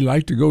fact that they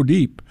like to go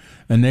deep,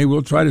 and they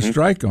will try to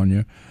strike on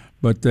you.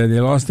 But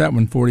they lost that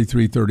one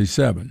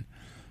 43-37.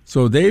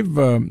 So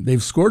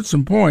they've scored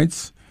some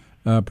points,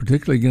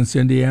 particularly against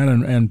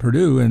Indiana and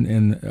Purdue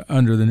and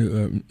under the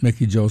new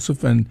Mickey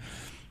Joseph. And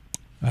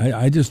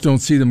I just don't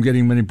see them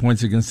getting many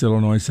points against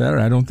Illinois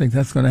Saturday. I don't think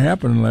that's going to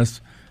happen unless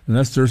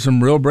there's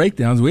some real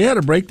breakdowns. We had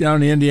a breakdown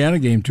in the Indiana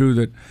game too.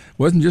 That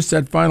wasn't just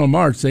that final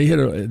march. They hit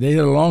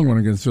a long one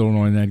against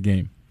Illinois in that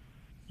game.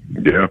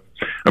 Yeah,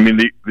 I mean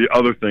the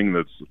other thing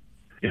that's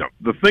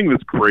the thing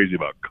that's crazy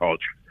about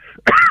college.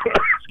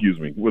 Excuse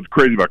me. What's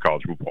crazy about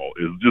college football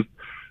is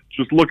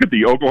just look at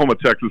the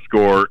Oklahoma-Texas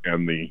score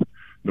and the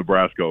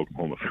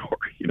Nebraska-Oklahoma score.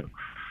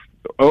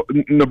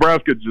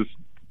 Nebraska just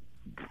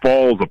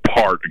falls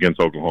apart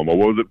against Oklahoma.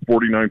 What was it?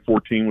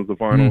 49-14 was the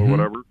final or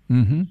whatever.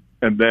 Mm-hmm.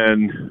 And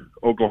then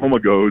Oklahoma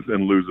goes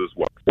and loses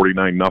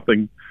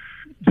 49-0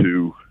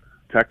 to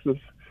Texas,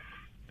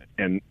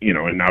 and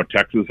and now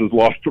Texas has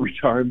lost 3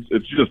 times.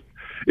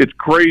 It's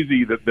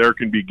crazy that there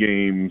can be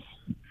games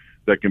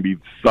that can be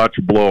such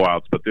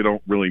blowouts, but they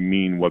don't really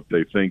mean what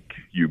they think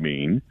you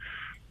mean.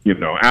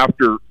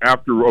 After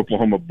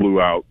Oklahoma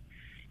blew out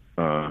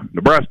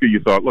Nebraska,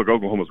 you thought, look,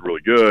 Oklahoma's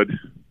really good,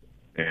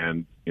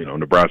 and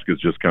Nebraska's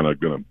just kind of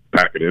going to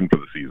pack it in for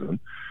the season.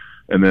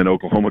 And then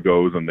Oklahoma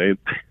goes and they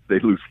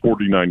lose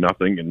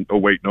 49-0, and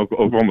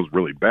Oklahoma's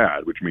really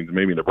bad, which means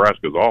maybe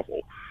Nebraska's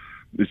awful.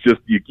 It's just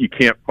you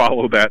can't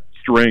follow that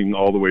string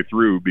all the way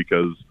through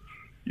because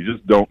you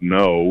just don't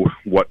know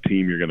what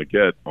team you're going to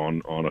get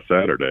on a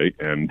Saturday.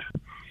 And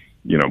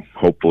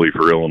hopefully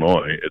for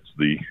Illinois, it's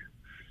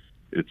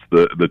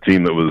the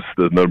team that was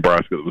the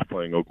Nebraska that was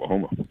playing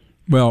Oklahoma.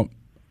 Well,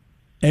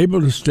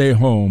 able to stay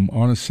home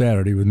on a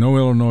Saturday with no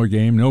Illinois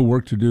game, no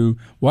work to do,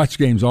 watch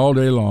games all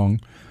day long.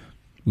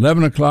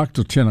 11 o'clock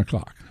to 10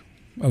 o'clock.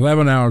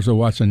 11 hours of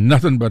watching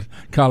nothing but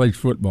college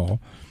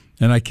football.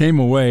 And I came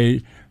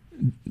away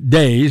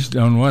dazed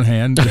on one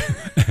hand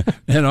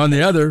and on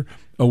the other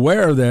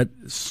aware that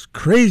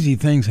crazy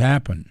things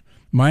happen.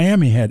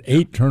 Miami had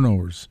 8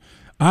 turnovers.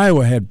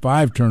 Iowa had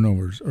 5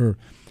 turnovers.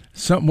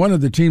 one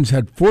of the teams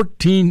had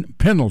 14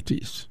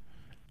 penalties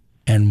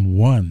and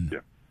won. Yeah.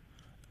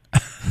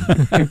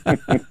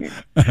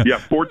 Yeah,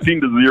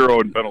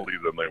 14-0 in penalties,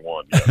 and they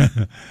won.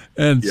 Yeah.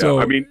 And Yeah, so,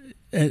 I mean,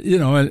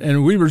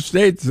 and Weber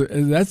State,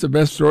 that's the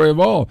best story of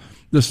all.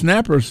 The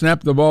snapper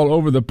snapped the ball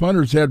over the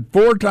punter's head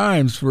 4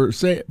 times for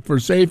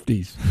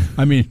safeties.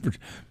 I mean, for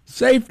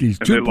safeties,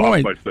 and 2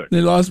 points. Lost by 6.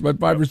 They lost by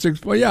 5 or 6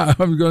 points. Yeah,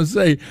 I was going to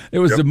say it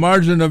was Yep. the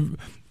margin of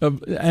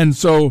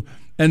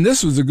and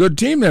this was a good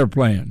team they were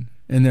playing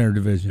in their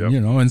division,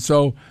 Yep. and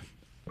so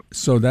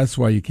that's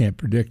why you can't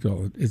predict all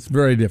of it. It's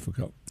very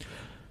difficult.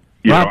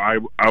 I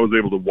was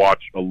able to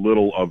watch a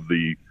little of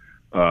the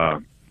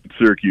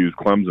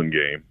Syracuse-Clemson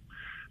game,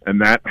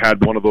 and that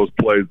had one of those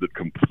plays that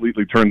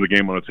completely turned the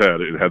game on its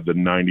head. It had the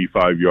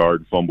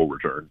 95-yard fumble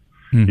return.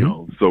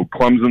 Mm-hmm. So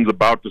Clemson's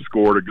about to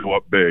score to go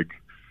up big,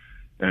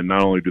 and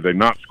not only do they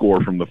not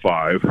score from the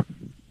 5,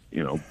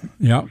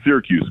 Yeah.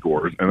 Syracuse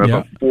scores, and that's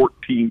a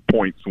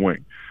 14-point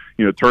swing.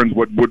 It turns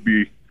what would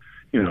be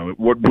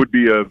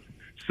a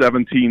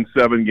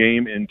 17-7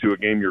 game into a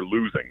game you're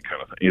losing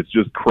kind of thing. It's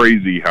just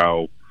crazy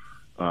how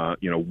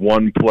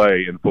one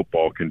play in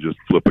football can just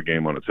flip a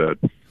game on its head.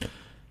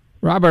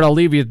 Robert, I'll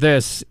leave you at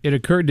this. It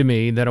occurred to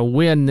me that a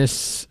win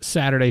this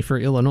Saturday for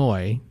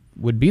Illinois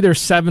would be their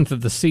 7th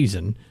of the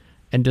season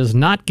and does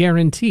not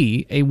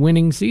guarantee a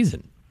winning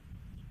season.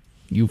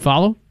 You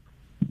follow?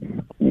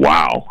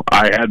 Wow.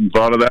 I hadn't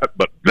thought of that,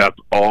 but that's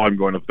all I'm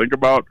going to think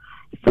about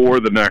for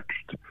the next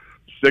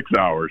 6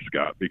 hours,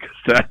 Scott, because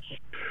that's,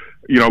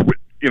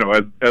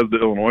 as the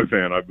Illinois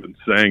fan, I've been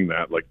saying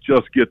that, like,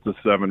 just get to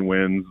 7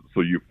 wins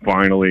so you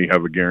finally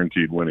have a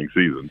guaranteed winning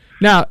season.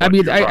 Now, I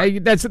mean,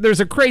 right. there's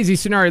a crazy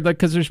scenario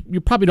because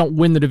you probably don't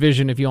win the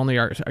division if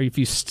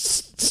you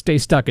stay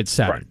stuck at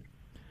 7. Right.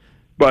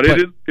 But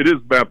it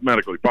is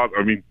mathematically possible.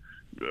 I mean,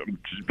 I'm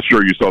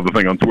sure you saw the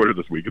thing on Twitter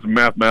this week. It's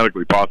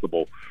mathematically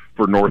possible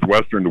for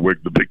Northwestern to win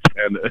the Big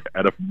Ten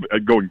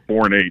at going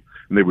 4-8,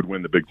 and they would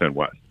win the Big Ten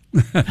West.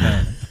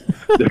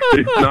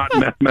 It's not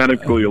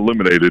mathematically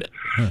eliminated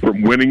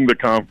from winning the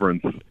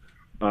conference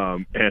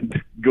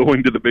and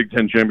going to the Big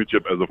Ten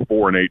championship as a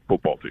 4-8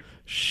 football team.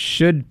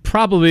 Should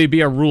probably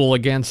be a rule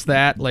against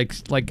that, like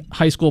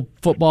high school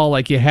football.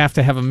 Like you have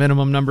to have a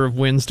minimum number of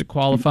wins to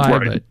qualify.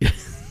 Right. But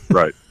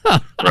Right. All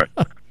right.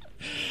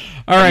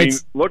 I mean,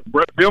 look,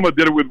 Brett Bielema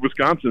did it with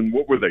Wisconsin.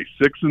 What were they,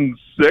 6-6?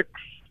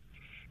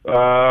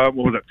 What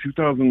was that,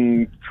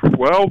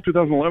 2012,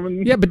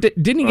 2011? Yeah, but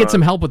didn't he get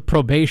some help with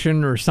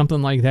probation or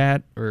something like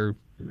that? Or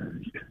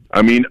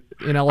I mean,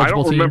 ineligible I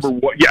don't remember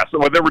teams? what. Yeah,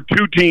 so there were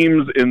 2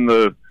 teams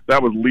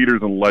that was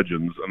Leaders and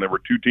Legends, and there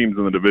were 2 teams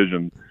in the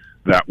division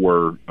that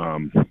were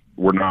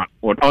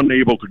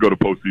unable to go to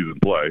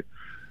postseason play.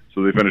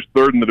 So they finished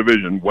 3rd in the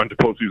division, went to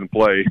postseason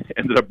play,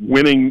 ended up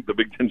winning the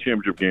Big Ten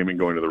championship game and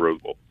going to the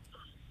Rose Bowl.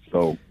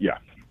 So yeah,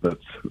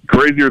 that's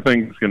crazier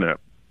things can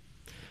happen.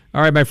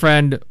 All right, my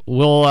friend,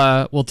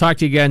 we'll talk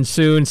to you again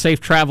soon. Safe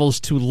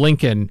travels to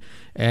Lincoln,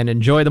 and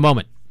enjoy the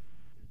moment.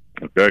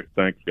 Okay,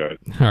 thanks, guys.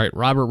 All right,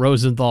 Robert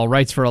Rosenthal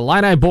writes for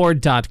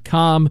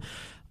IlliniBoard.com,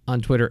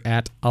 on Twitter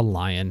at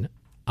Illini.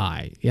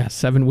 Yeah,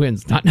 7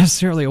 wins. Not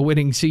necessarily a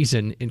winning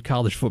season in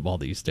college football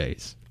these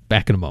days.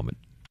 Back in a moment.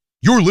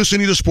 You're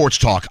listening to Sports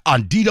Talk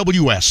on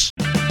DWS.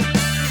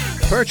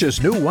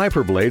 Purchase new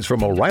wiper blades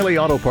from O'Reilly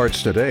Auto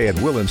Parts today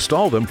and we'll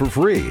install them for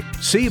free.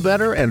 See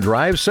better and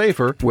drive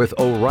safer with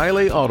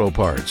O'Reilly Auto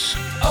Parts.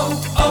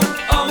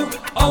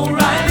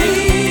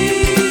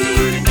 O'Reilly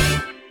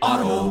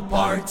Auto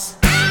Parts.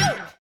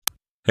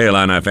 Hey,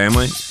 Illini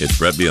family, it's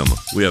Brett Bielema.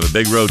 We have a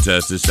big road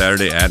test this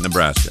Saturday at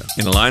Nebraska,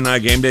 and Illini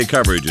Game Day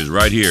coverage is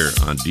right here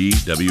on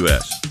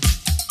DWS.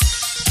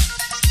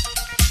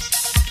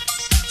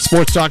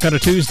 Sports Talk on a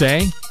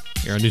Tuesday.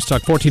 Here on News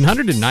Talk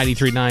 1400 and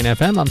 93.9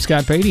 FM. I'm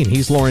Scott Beatty, and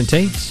he's Lauren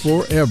Tate.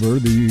 Forever,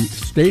 the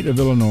state of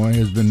Illinois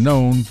has been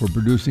known for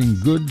producing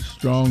good,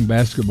 strong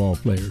basketball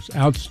players,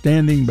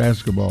 outstanding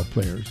basketball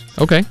players.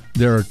 Okay.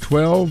 There are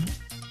 12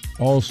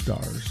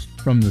 All-Stars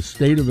from the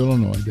state of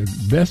Illinois. The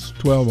best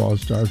 12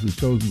 All-Stars were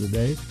chosen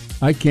today.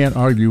 I can't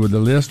argue with the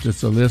list.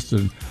 It's a list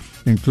that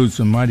includes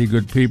some mighty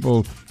good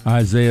people: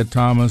 Isaiah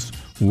Thomas,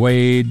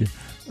 Wade,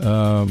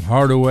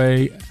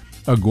 Hardaway,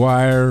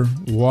 Aguirre,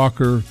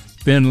 Walker,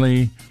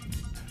 Finley,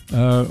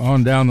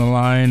 on down the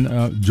line,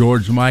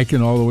 George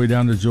Mikan, all the way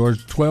down to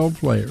George. 12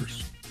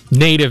 players.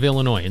 Native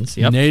Illinoisans,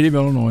 yep. Native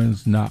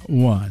Illinoisans, not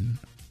one.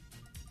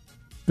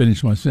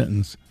 Finish my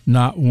sentence.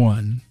 Not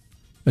one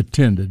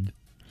attended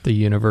the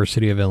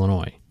University of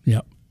Illinois.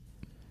 Yep.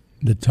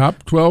 The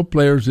top 12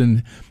 players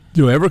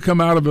to ever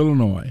come out of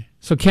Illinois.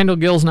 So Kendall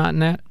Gill's not in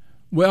that?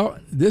 Well,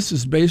 this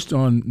is based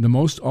on the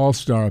most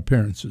All-Star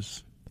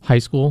appearances. High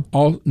school?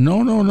 No.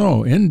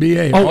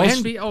 NBA. Oh,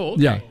 NBA. Oh,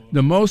 okay. Yeah,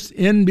 the most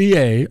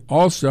NBA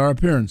All-Star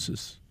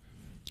appearances.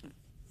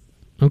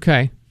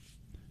 Okay.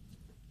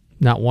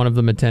 Not one of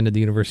them attended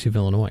the University of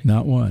Illinois.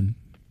 Not one.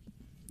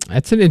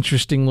 That's an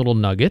interesting little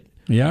nugget.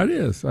 Yeah, it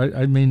is.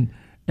 I mean,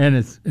 and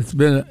it's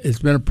been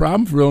a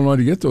problem for Illinois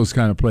to get those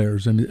kind of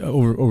players. I mean,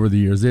 over the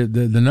years, the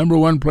number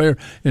one player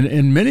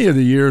in many of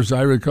the years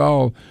I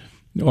recall,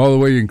 all the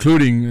way,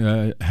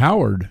 including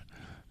Howard,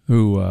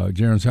 who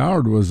Jerrance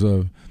Howard was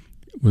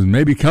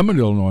maybe coming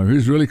to Illinois. He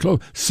was really close.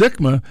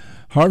 Sikma,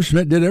 Harv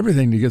Schmidt did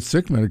everything to get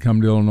Sikma to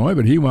come to Illinois,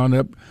 but he wound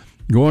up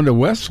going to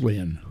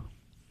Wesleyan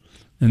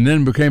and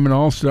then became an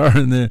all-star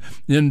in the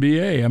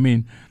NBA. I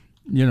mean,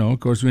 of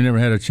course, we never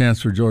had a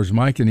chance for George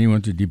Mikan. He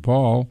went to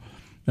DePaul.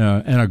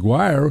 And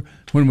Aguirre,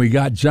 when we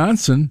got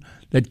Johnson,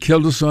 that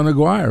killed us on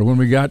Aguirre. When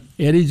we got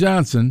Eddie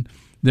Johnson,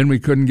 then we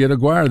couldn't get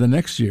Aguirre the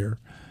next year.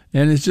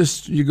 And it's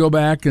just, you go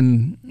back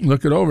and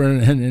look it over,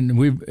 and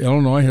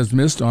Illinois has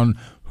missed on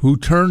who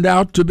turned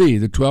out to be,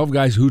 the 12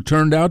 guys who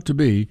turned out to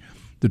be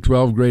the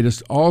 12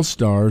 greatest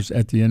all-stars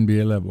at the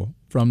NBA level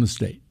from the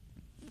state.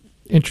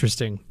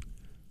 Interesting.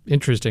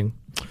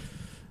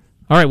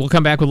 All right, we'll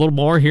come back with a little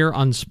more here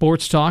on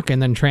Sports Talk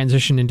and then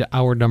transition into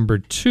hour number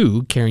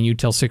 2, carrying you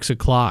till 6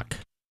 o'clock.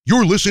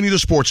 You're listening to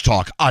Sports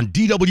Talk on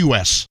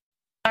DWS.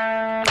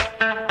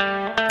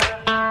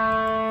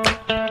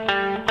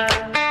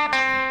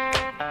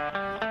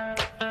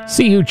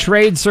 CU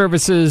Trade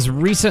Services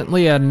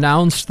recently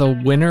announced the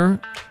winner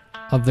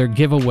of their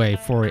giveaway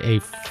for a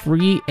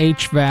free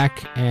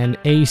HVAC and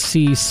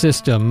AC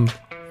system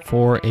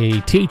for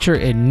a teacher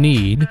in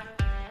need.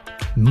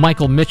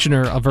 Michael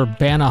Michener of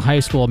Urbana High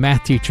School, a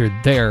math teacher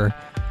there,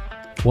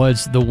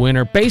 was the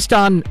winner. Based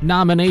on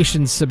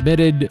nominations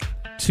submitted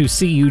to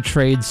CU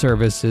Trade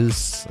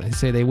Services, they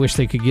say they wish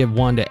they could give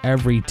one to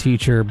every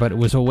teacher, but it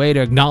was a way to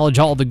acknowledge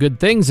all the good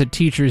things that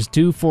teachers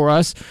do for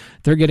us.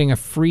 They're getting a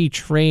free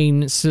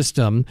train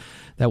system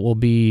that will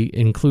be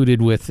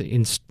included with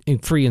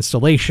free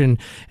installation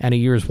and a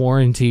year's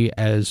warranty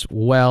as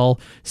well.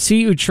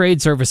 CU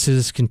Trade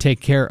Services can take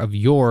care of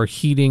your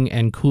heating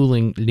and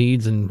cooling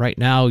needs, and right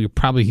now you're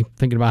probably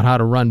thinking about how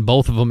to run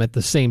both of them at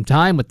the same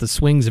time with the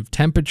swings of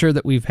temperature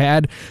that we've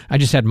had. I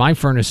just had my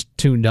furnace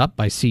tuned up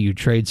by CU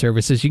Trade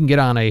Services. You can get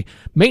on a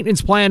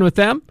maintenance plan with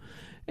them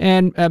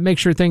and make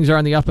sure things are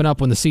on the up and up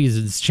when the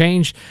seasons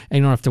change, and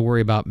you don't have to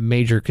worry about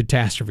major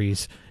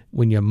catastrophes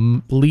when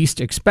you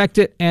least expect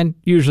it, and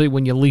usually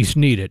when you least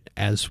need it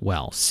as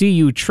well.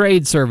 CU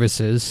Trade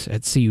Services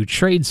at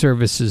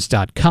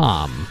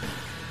cutradeservices.com.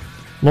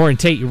 Lauren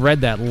Tate, you read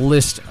that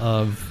list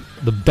of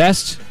the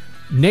best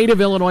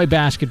native Illinois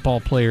basketball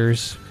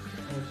players,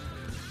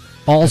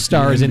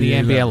 all-stars in the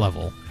NBA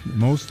level.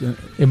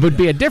 It would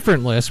be a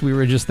different list. We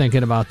were just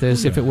thinking about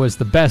this if it was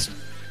the best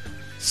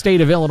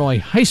state of Illinois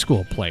high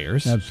school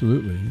players.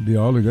 Absolutely. It'd be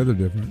altogether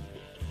different.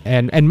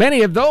 And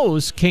many of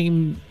those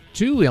came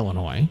to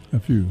Illinois.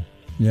 A few,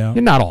 yeah.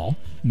 And not all.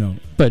 No.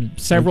 But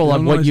several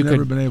of what you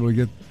never been able to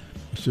get,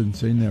 I shouldn't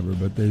say never,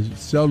 but they've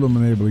seldom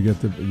been able to get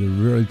the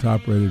really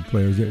top-rated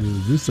players. It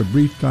was just a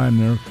brief time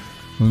there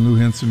when Lou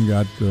Henson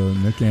got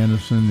Nick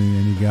Anderson,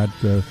 and he got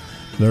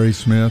Larry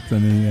Smith,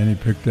 and he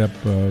picked up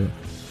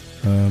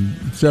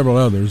several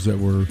others that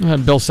were...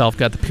 Bill Self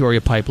got the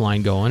Peoria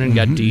pipeline going and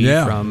got D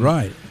from...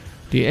 right.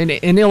 And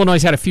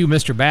Illinois had a few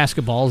Mr.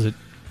 Basketballs that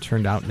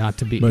turned out not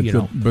to be, but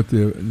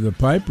the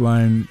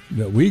pipeline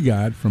that we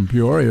got from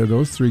Peoria,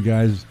 those three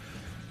guys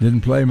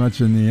didn't play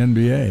much in the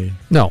NBA.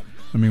 No.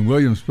 I mean,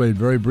 Williams played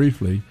very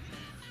briefly,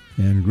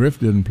 and Griff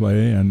didn't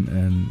play,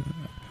 and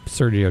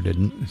Sergio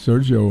didn't.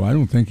 Sergio, I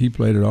don't think he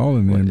played at all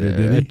in the NBA,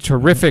 did he? A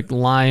terrific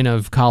line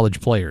of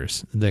college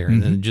players there,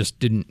 and it just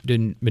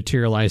didn't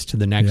materialize to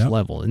the next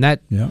level. And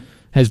that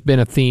has been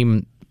a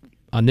theme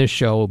on this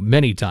show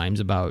many times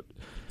about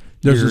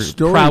there's a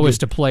story prowess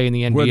to play in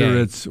the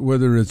NBA.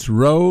 Whether it's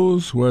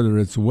Rose, whether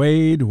it's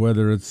Wade,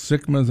 whether it's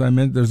Sikma, I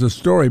meant, there's a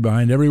story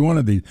behind every one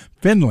of these.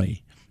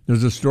 Finley,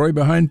 there's a story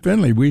behind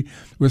Finley.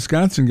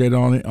 Wisconsin got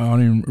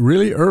on him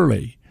really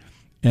early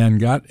and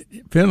got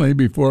Finley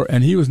before,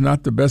 and he was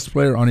not the best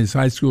player on his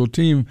high school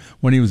team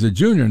when he was a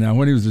junior. Now,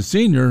 when he was a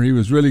senior, he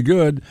was really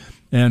good,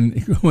 and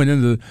he went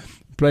into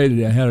played,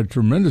 had a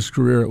tremendous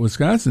career at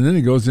Wisconsin. Then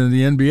he goes into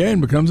the NBA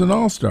and becomes an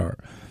all-star,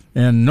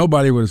 and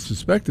nobody would have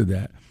suspected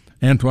that.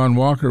 Antoine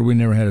Walker, we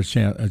never had a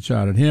shot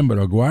at him, but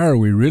Aguirre,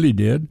 we really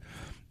did.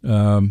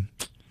 Anthony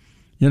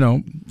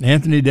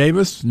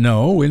Davis,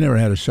 no, we never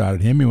had a shot at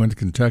him. He went to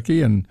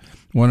Kentucky and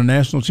won a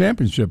national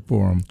championship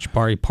for him.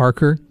 Jabari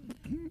Parker?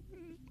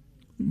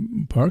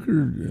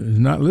 Parker is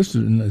not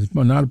listed,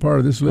 not a part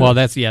of this list. Well,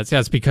 that's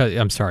because,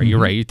 I'm sorry, you're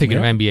right. You're thinking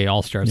of NBA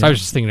All-Stars. I was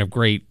just thinking of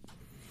great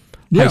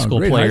high school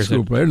great players. High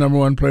school player, number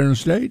one player in the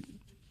state.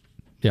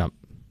 Yep.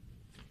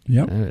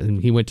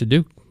 And he went to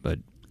Duke, but...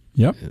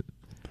 Yep.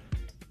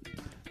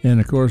 And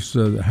of course,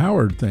 the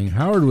Howard thing.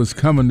 Howard was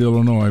coming to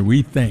Illinois,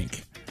 we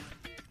think,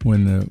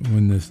 when the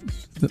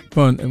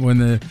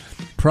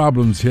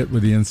problems hit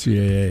with the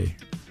NCAA.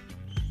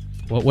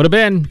 What would have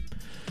been?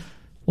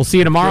 We'll see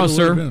you tomorrow,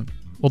 sir.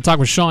 We'll talk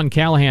with Sean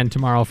Callahan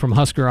tomorrow from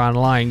Husker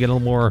Online, get a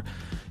little more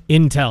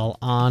intel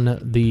on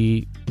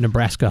the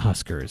Nebraska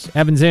Huskers.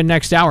 Evan's in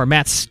next hour.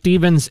 Matt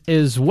Stevens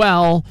as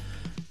well.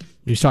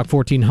 News Talk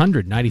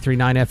 1400,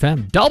 93.9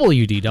 FM,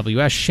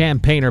 WDWS,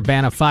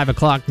 Champaign-Urbana, 5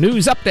 o'clock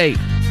news update.